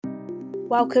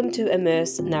Welcome to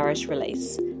Immerse, Nourish,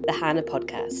 Release, the Hana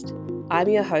podcast. I'm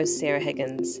your host, Sarah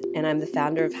Higgins, and I'm the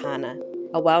founder of Hana,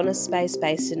 a wellness space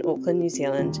based in Auckland, New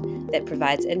Zealand that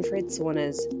provides infrared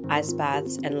saunas, ice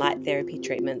baths, and light therapy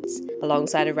treatments,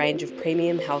 alongside a range of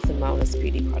premium health and wellness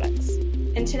beauty products.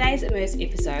 In today's Immerse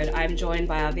episode, I'm joined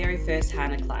by our very first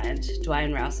Hana client,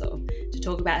 Dwayne Rowsell, to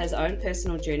talk about his own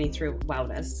personal journey through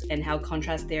wellness and how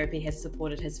contrast therapy has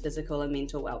supported his physical and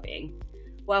mental well-being.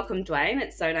 Welcome, Dwayne.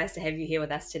 It's so nice to have you here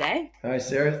with us today. Hi,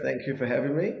 Sarah. Thank you for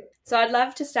having me. So I'd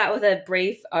love to start with a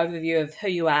brief overview of who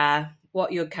you are,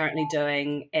 what you're currently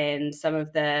doing, and some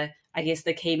of the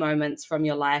key moments from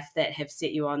your life that have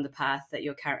set you on the path that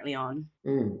you're currently on.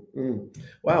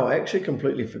 Wow, I actually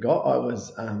completely forgot I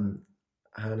was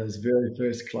Hannah's very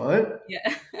first client.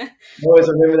 Yeah. I always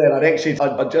remember that.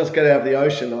 I'd just got out of the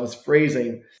ocean. I was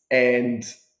freezing, and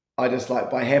I just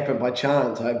by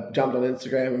chance, I jumped on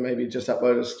Instagram and maybe just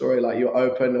uploaded a story like, "You're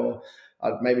open," or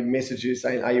I'd maybe message you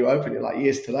saying, "Are you open?" You're like,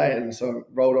 "Yes, today." And so I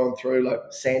rolled on through like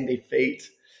sandy feet,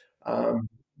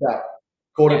 about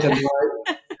quarter to 9.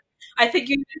 I think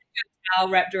you have a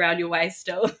towel wrapped around your waist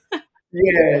still.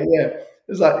 Yeah. It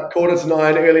was like quarter to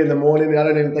 9 early in the morning. I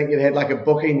don't even think it had like a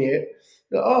booking yet.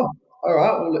 Oh, all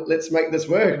right. Well, let's make this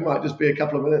work. It might just be a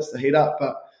couple of minutes to heat up,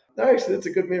 but no, actually, it's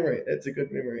a good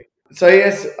memory. So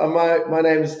yes, my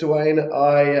name is Dwayne.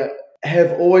 I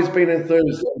have always been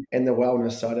enthused in the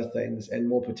wellness side of things, and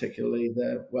more particularly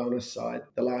the wellness side.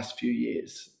 The last few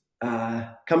years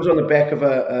comes on the back of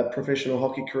a professional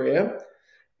hockey career,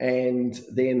 and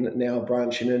then now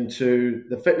branching into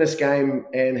the fitness game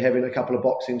and having a couple of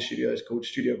boxing studios called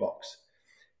Studio Box.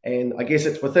 And I guess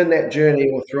it's within that journey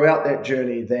or throughout that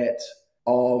journey that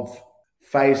I've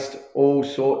faced all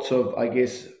sorts of,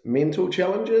 mental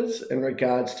challenges in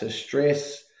regards to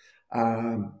stress,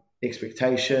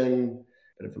 expectation,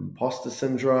 a bit of imposter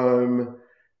syndrome,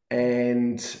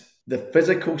 and the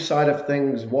physical side of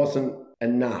things wasn't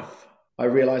enough. I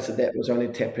realized that was only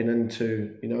tapping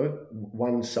into,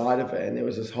 one side of it. And there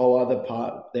was this whole other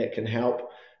part that can help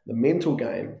the mental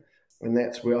game. And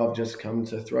that's where I've just come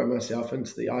to throw myself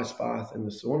into the ice bath and the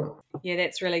sauna. Yeah,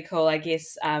 that's really cool. I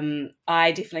guess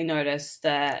I definitely noticed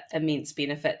the immense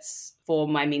benefits for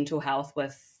my mental health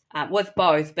with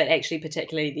both, but actually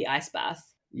particularly the ice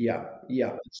bath. Yeah.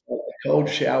 So the cold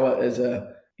shower is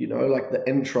like the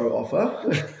intro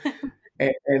offer.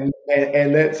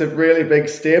 and that's a really big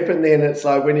step. And then it's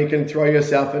like when you can throw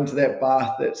yourself into that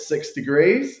bath that's 6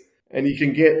 degrees and you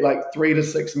can get like 3 to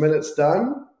 6 minutes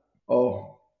done. Oh,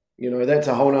 that's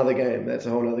a whole nother game.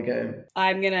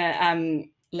 I'm going to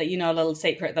let you know a little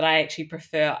secret that I actually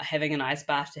prefer having an ice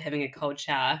bath to having a cold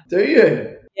shower. Do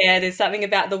you? Yeah, there's something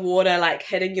about the water like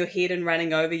hitting your head and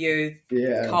running over you.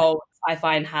 Yeah. Cold, I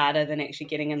find harder than actually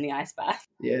getting in the ice bath.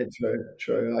 Yeah,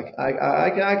 true.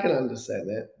 I can understand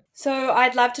that. So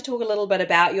I'd love to talk a little bit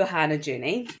about your Hana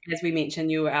journey. As we mentioned,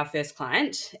 you were our first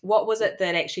client. What was it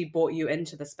that actually brought you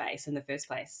into the space in the first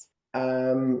place?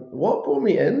 What brought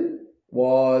me in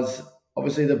was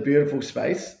obviously the beautiful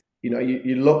space.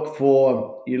 You look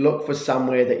for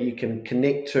somewhere that you can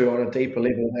connect to on a deeper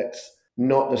level that's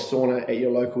not the sauna at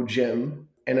your local gym,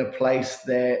 and a place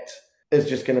that is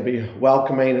just going to be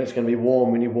welcoming and it's going to be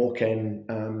warm when you walk in,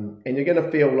 and you're going to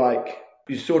feel like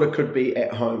you sort of could be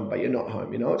at home, but you're not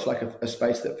home. It's like a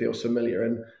space that feels familiar.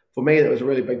 And for me, that was a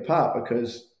really big part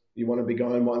because you want to be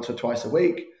going once or twice a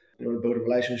week. You want to build a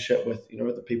relationship with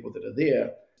the people that are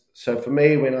there. So for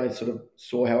me, when I sort of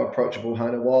saw how approachable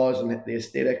Hana was and the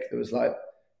aesthetic, it was like,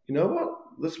 you know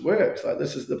what, this works. Like,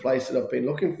 this is the place that I've been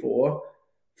looking for.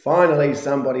 Finally,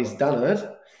 somebody's done it.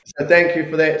 So thank you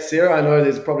for that, Sarah. I know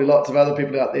there's probably lots of other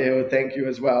people out there who would thank you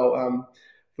as well,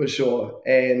 for sure.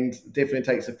 And definitely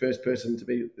takes a first person to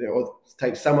be, or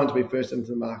takes someone to be first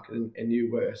into the market, and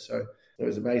you were. So it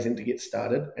was amazing to get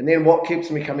started. And then what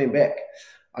keeps me coming back?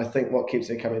 I think what keeps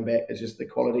me coming back is just the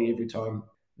quality every time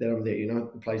that I'm there.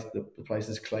 The place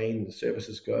is clean, the service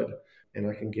is good, and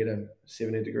I can get a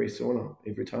 70-degree sauna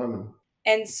every time.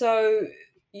 And so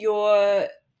your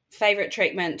favorite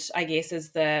treatment, I guess, is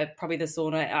probably the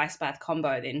sauna ice bath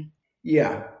combo then?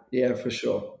 Yeah, for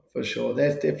sure.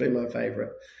 That's definitely my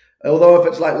favorite. Although if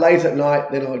it's like late at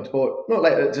night, then or not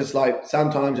late, it's just like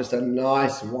sometimes just a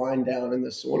nice wind down in the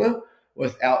sauna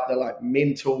without the like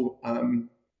mental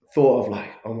thought of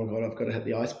like, oh my God, I've got to hit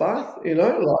the ice bath,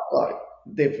 like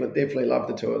definitely love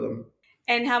the two of them.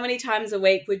 And how many times a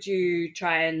week would you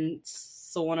try and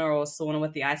sauna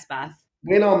with the ice bath?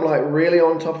 When I'm like really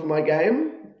on top of my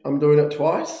game, I'm doing it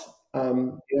twice,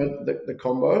 the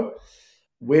combo.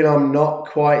 When I'm not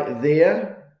quite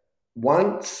there,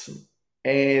 once.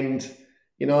 And,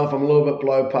 if I'm a little bit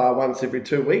below par, once every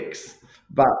 2 weeks.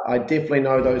 But I definitely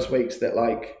know those weeks that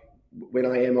like when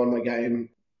I am on my game,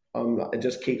 it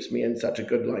just keeps me in such a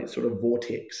good like sort of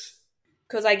vortex.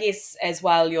 Because I guess as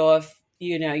well,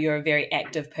 you're a very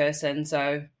active person,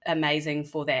 so amazing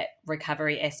for that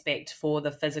recovery aspect for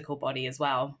the physical body as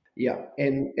well. Yeah,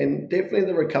 and definitely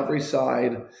the recovery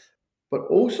side, but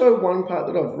also one part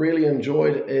that I've really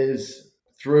enjoyed is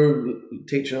through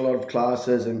teaching a lot of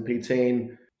classes and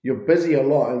PTing, you're busy a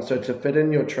lot, and so to fit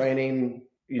in your training,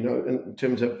 in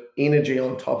terms of energy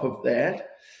on top of that,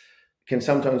 can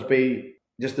sometimes be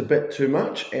just a bit too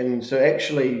much. And so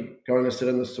actually going to sit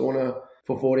in the sauna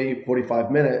for 40, 45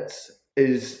 minutes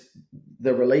is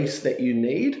the release that you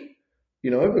need,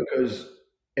 because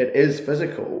it is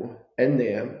physical in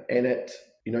there, and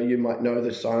you might know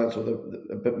the science or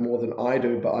a bit more than I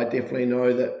do, but I definitely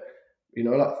know that,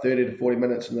 like 30 to 40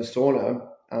 minutes in the sauna,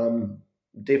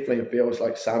 definitely feels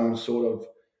like some sort of,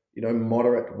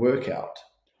 moderate workout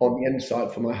on the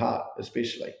inside for my heart,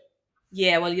 especially.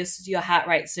 Yeah, well, your heart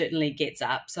rate certainly gets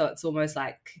up, so it's almost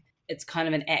like it's kind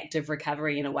of an active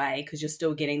recovery in a way because you're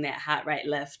still getting that heart rate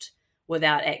lift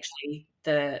without actually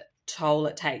the toll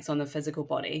it takes on the physical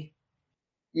body.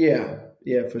 Yeah,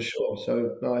 yeah, for sure.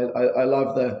 So no, I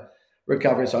love the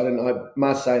recovery side, and I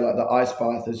must say, like the ice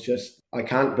bath is just I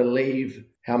can't believe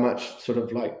how much sort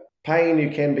of like pain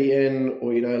you can be in,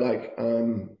 or like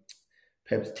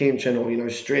perhaps tension or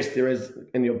stress there is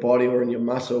in your body or in your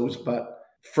muscles, but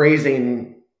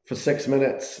freezing for 6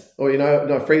 minutes, or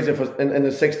no freezing in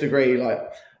the 6 degree like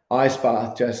ice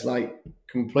bath just like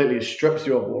completely strips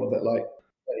you of all of it, like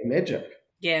magic.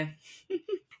 Yeah.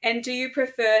 And do you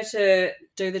prefer to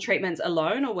do the treatments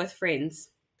alone or with friends?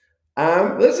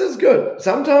 This is good.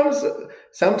 Sometimes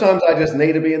I just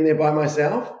need to be in there by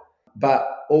myself, but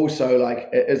also like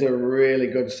it is a really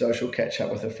good social catch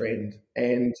up with a friend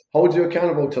and holds you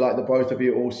accountable to like the both of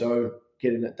you also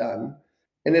getting it done.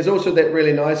 And there's also that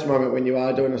really nice moment when you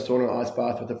are doing a sauna ice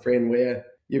bath with a friend where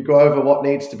you go over what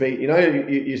needs to be,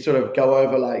 you sort of go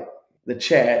over like the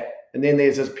chat, and then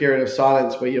there's this period of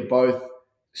silence where you're both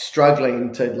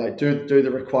struggling to like do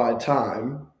the required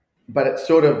time, but it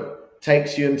sort of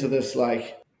takes you into this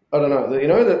like I don't know,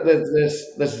 that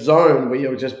there's this zone where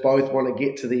you just both want to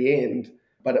get to the end,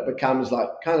 but it becomes like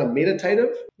kind of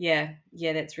meditative. Yeah,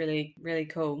 that's really, really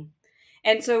cool.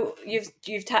 And so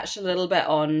you've touched a little bit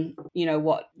on,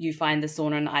 what you find the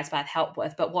sauna and ice bath help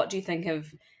with, but what do you think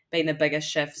have been the biggest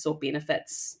shifts or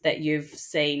benefits that you've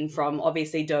seen from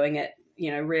obviously doing it,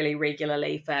 really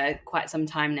regularly for quite some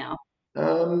time now?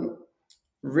 Um,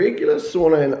 Regular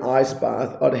sauna and ice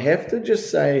bath, I'd have to just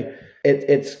say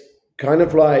it's kind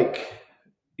of like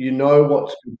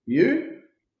what's good for you,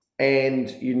 and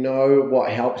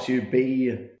what helps you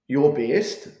be your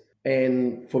best.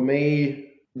 And for me,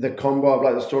 the combo of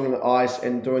like the sauna and the ice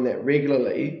and doing that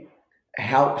regularly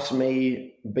helps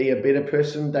me be a better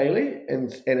person daily.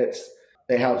 And it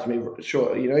helps me,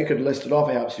 sure, you could list it off.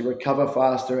 It helps you recover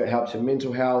faster. It helps your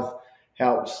mental health,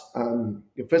 helps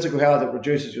your physical health. It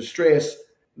reduces your stress.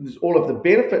 There's all of the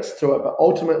benefits to it, but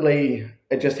ultimately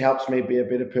it just helps me be a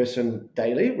better person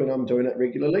daily when I'm doing it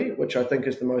regularly, which I think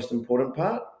is the most important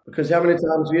part. Because how many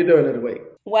times are you doing it a week?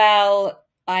 Well,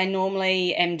 I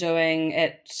normally am doing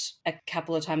it a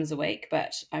couple of times a week,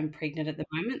 but I'm pregnant at the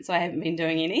moment, so I haven't been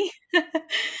doing any.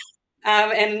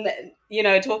 And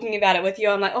talking about it with you,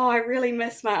 I'm like, oh, I really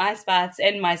miss my ice baths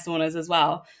and my saunas as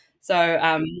well. So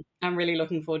I'm really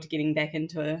looking forward to getting back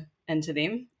into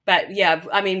them. But yeah,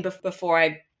 I mean, before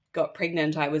I got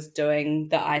pregnant, I was doing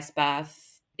the ice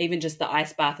bath, even just the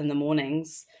ice bath in the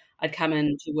mornings. I'd come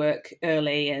in to work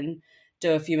early and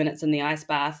do a few minutes in the ice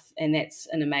bath, and that's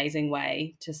an amazing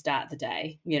way to start the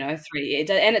day. And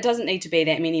it doesn't need to be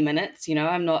that many minutes.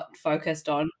 I'm not focused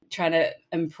on trying to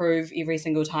improve every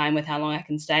single time with how long I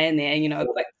can stay in there. A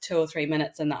quick 2 or 3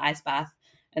 minutes in the ice bath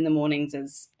in the mornings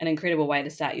is an incredible way to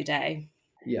start your day.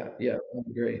 Yeah,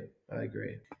 I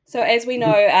agree. So, as we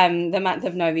know, the month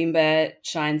of November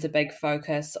shines a big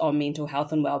focus on mental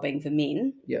health and well-being for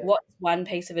men. Yeah. What's one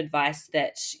piece of advice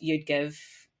that you'd give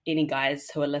any guys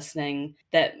who are listening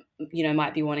that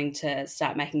might be wanting to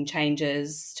start making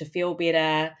changes to feel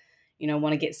better,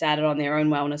 want to get started on their own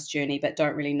wellness journey but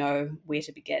don't really know where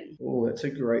to begin? Oh, that's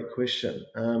a great question.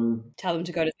 Tell them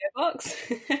to go to their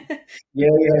box.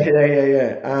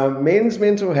 Yeah. Men's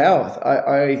mental health.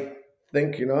 I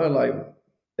think like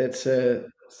it's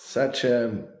such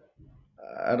a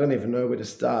I don't even know where to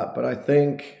start, but I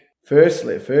think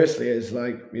firstly is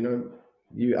like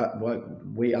you are, like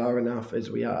we are enough as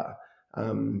we are.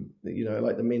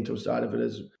 Like the mental side of it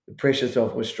is the pressures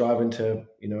of we're striving to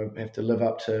have to live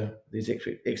up to these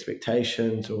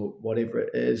expectations or whatever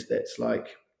it is. That's like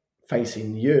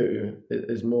facing you. It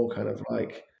is more kind of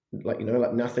like like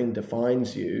nothing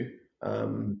defines you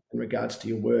in regards to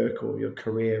your work or your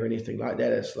career or anything like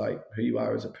that. It's like who you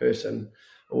are as a person,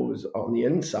 always on the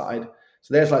inside.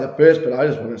 So that's like the first bit I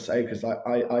just want to say, because like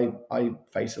I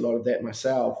face a lot of that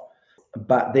myself.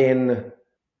 But then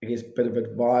I guess a bit of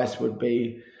advice would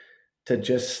be to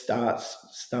just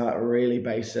start really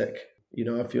basic.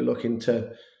 If you're looking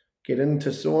to get into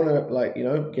sauna, like,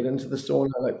 get into the sauna,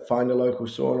 like find a local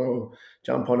sauna or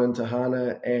jump on into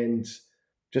Hana and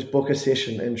just book a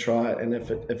session and try it. And if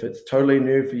it's totally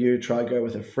new for you, try go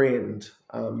with a friend,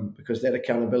 because that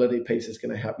accountability piece is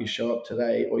going to help you show up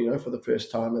today or, for the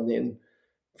first time. And then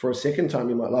for a second time,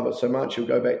 you might love it so much, you'll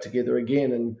go back together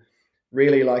again. And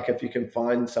really, like, if you can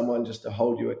find someone just to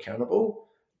hold you accountable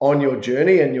on your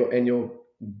journey and your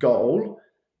goal,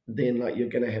 then like you're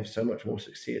going to have so much more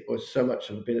success or so much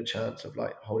of a better chance of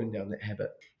like holding down that habit.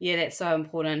 Yeah, that's so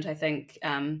important. I think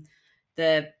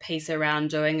the piece around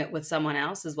doing it with someone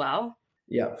else as well.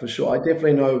 Yeah, for sure. I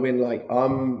definitely know when like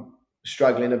I'm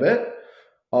struggling a bit,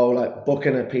 I'll like book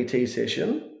in a PT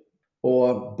session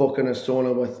or book in a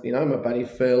sauna with, my buddy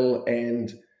Phil,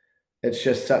 and it's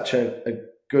just such a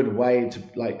good way to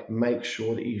like make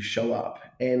sure that you show up.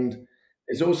 And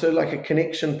there's also like a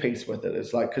connection piece with it.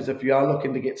 It's like, because if you are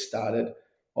looking to get started,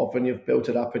 often you've built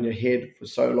it up in your head for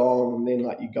so long, and then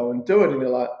like you go and do it and you're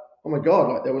like, oh my God,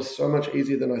 like that was so much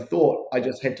easier than I thought. I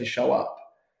just had to show up.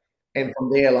 And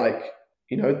from there, like,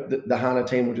 the Hana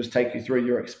team will just take you through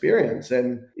your experience,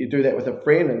 and you do that with a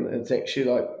friend, and it's actually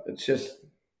like, it's just,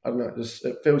 I don't know,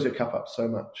 it fills your cup up so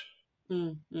much.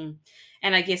 Mm-hmm.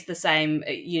 And I guess the same,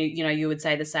 you would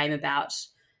say the same about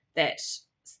that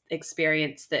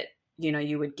experience that,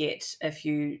 you would get if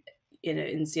you,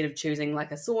 instead of choosing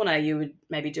like a sauna, you would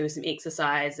maybe do some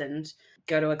exercise and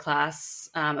go to a class,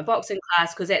 a boxing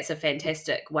class, because that's a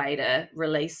fantastic way to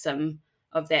release some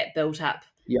of that built up,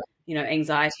 Yeah.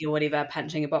 Anxiety or whatever,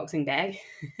 punching a boxing bag.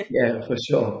 Yeah, for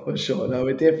sure, for sure. No,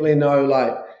 we definitely know,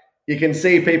 like, you can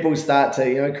see people start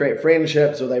to, create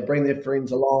friendships, or they bring their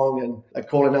friends along and they're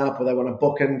calling up, or they want to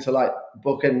book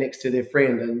in next to their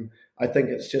friend. And I think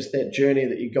it's just that journey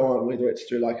that you go on, whether it's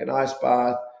through like an ice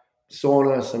bath,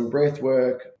 sauna, some breath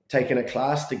work, taking a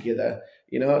class together,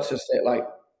 it's just that like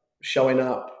showing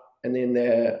up, and then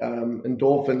the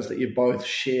endorphins that you both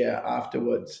share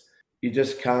afterwards. You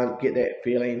just can't get that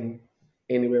feeling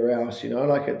anywhere else,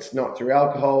 like it's not through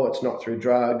alcohol, it's not through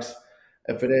drugs.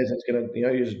 If it is, it's going to,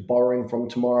 you're just borrowing from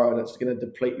tomorrow, and it's going to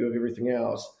deplete you of everything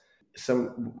else.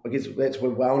 I guess that's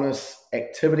where wellness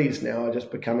activities now are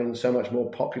just becoming so much more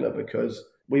popular, because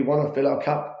we want to fill our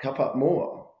cup up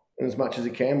more, and as much as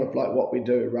we can with like what we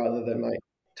do, rather than like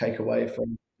take away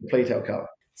from, deplete our cup.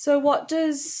 So what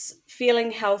does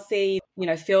feeling healthy,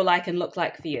 feel like and look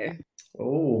like for you?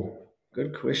 Oh,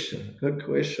 good question. Good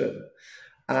question.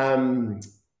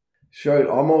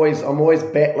 Sure. I'm always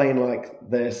battling like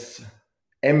this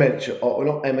image, or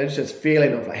not image, this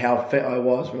feeling of like how fit I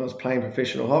was when I was playing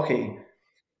professional hockey.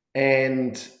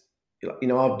 And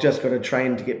I've just got to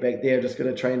train to get back there, just got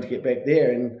to train to get back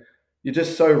there. And you're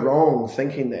just so wrong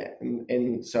thinking that.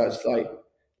 And so it's like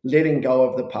letting go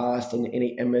of the past and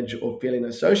any image or feeling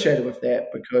associated with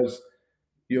that, because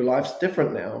your life's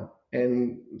different now.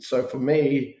 And so for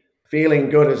me, feeling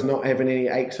good is not having any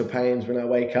aches or pains when I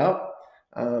wake up.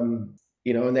 And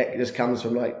that just comes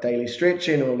from like daily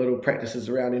stretching or little practices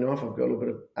around, if I've got a little bit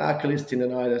of Achilles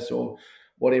tendonitis or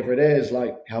whatever it is,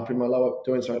 like helping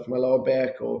doing something for my lower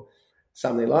back or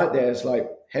something like that. It's like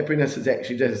happiness is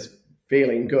actually just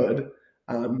feeling good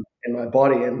in my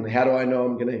body. And how do I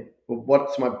know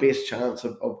what's my best chance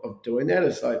of doing that?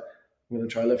 It's like, I'm going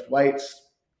to try lift weights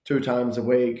 2 times a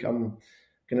week. I'm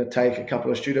going to take a couple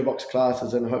of studio box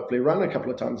classes and hopefully run a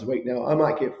couple of times a week. Now, I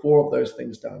might get 4 of those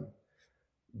things done,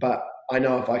 but I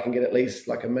know if I can get at least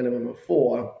like a minimum of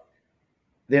 4,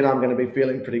 then I'm going to be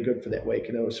feeling pretty good for that week.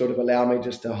 And it will sort of allow me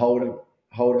just to hold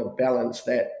a balance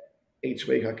that each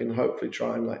week I can hopefully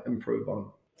try and like improve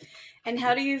on. And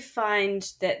how do you find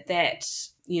that,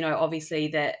 obviously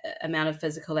the amount of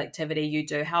physical activity you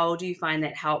do, how do you find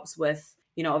that helps with,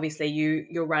 obviously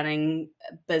you're running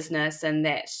a business and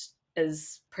that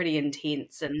is pretty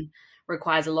intense and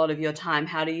requires a lot of your time.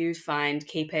 How do you find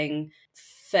keeping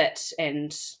fit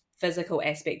and physical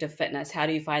aspect of fitness? How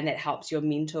do you find that helps your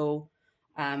mental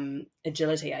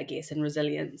agility, I guess, and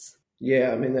resilience?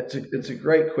 Yeah, I mean, it's a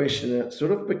great question. It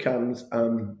sort of becomes,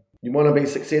 you want to be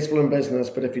successful in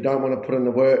business, but if you don't want to put in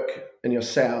the work in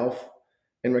yourself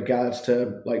in regards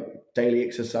to like daily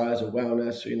exercise or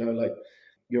wellness, or, like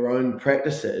your own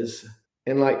practices,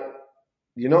 and like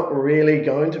you're not really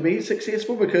going to be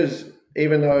successful, because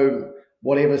even though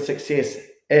whatever success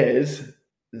is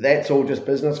that's all just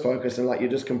business focus, and like you're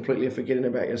just completely forgetting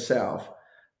about yourself.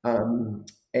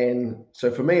 And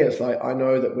so for me, it's like I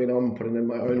know that when I'm putting in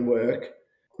my own work,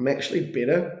 I'm actually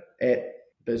better at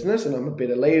business, and I'm a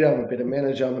better leader, I'm a better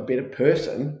manager, I'm a better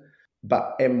person.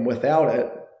 And without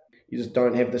it, you just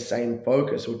don't have the same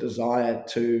focus or desire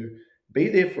to be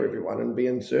there for everyone and be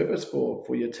in service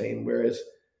for your team. Whereas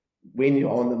when you're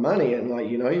on the money and like,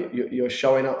 you're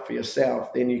showing up for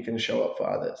yourself, then you can show up for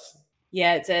others.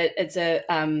 Yeah, it's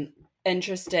a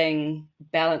interesting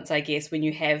balance, I guess, when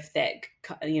you have that,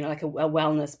 like a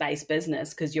wellness based business,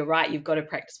 because you're right, you've got to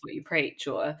practice what you preach,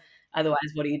 or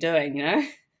otherwise, what are you doing?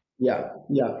 Yeah,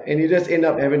 and you just end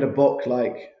up having to book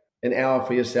like an hour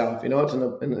for yourself. It's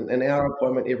an hour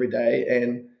appointment every day,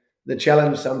 and the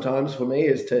challenge sometimes for me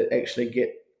is to actually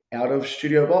get out of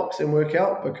studio box and work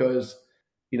out, because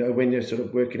when you're sort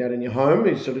of working out in your home,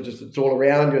 it's sort of just, it's all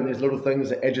around you and there's little things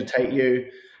that agitate you.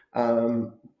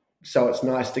 So it's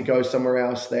nice to go somewhere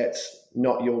else that's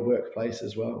not your workplace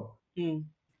as well.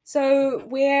 So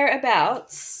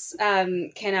whereabouts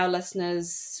can our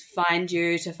listeners find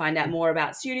you to find out more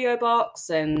about Studio Box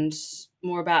and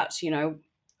more about,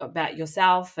 about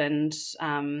yourself, and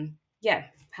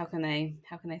how can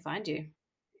they find you?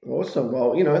 Awesome.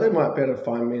 Well, they might be able to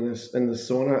find me in the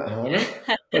sauna at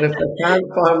Hana. But if they can't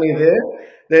find me there,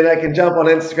 then they can jump on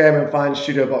Instagram and find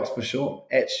Studio Box for sure,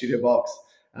 at Studio Box,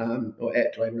 or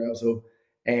at Dwayne Rowsell.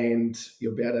 And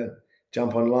you'll be able to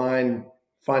jump online,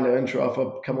 find an intro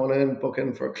offer, come on in, book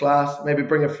in for a class, maybe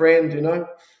bring a friend,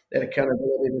 that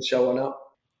accountability to show one up.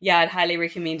 Yeah, I'd highly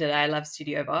recommend it. I love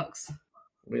Studio Box.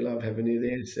 We love having you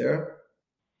there, Sarah.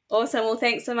 Awesome. Well,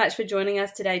 thanks so much for joining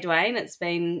us today, Dwayne. It's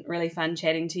been really fun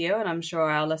chatting to you, and I'm sure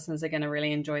our listeners are going to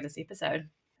really enjoy this episode.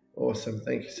 Awesome.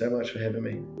 Thank you so much for having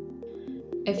me.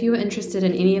 If you are interested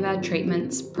in any of our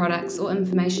treatments, products, or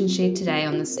information shared today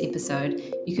on this episode,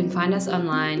 you can find us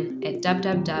online at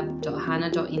www.hana.nz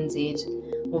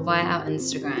or via our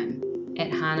Instagram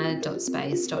at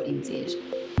hana.space.nz.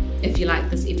 If you like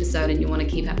this episode and you want to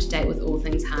keep up to date with all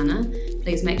things Hana,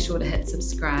 please make sure to hit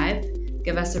subscribe,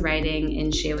 give us a rating,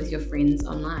 and share with your friends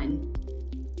online.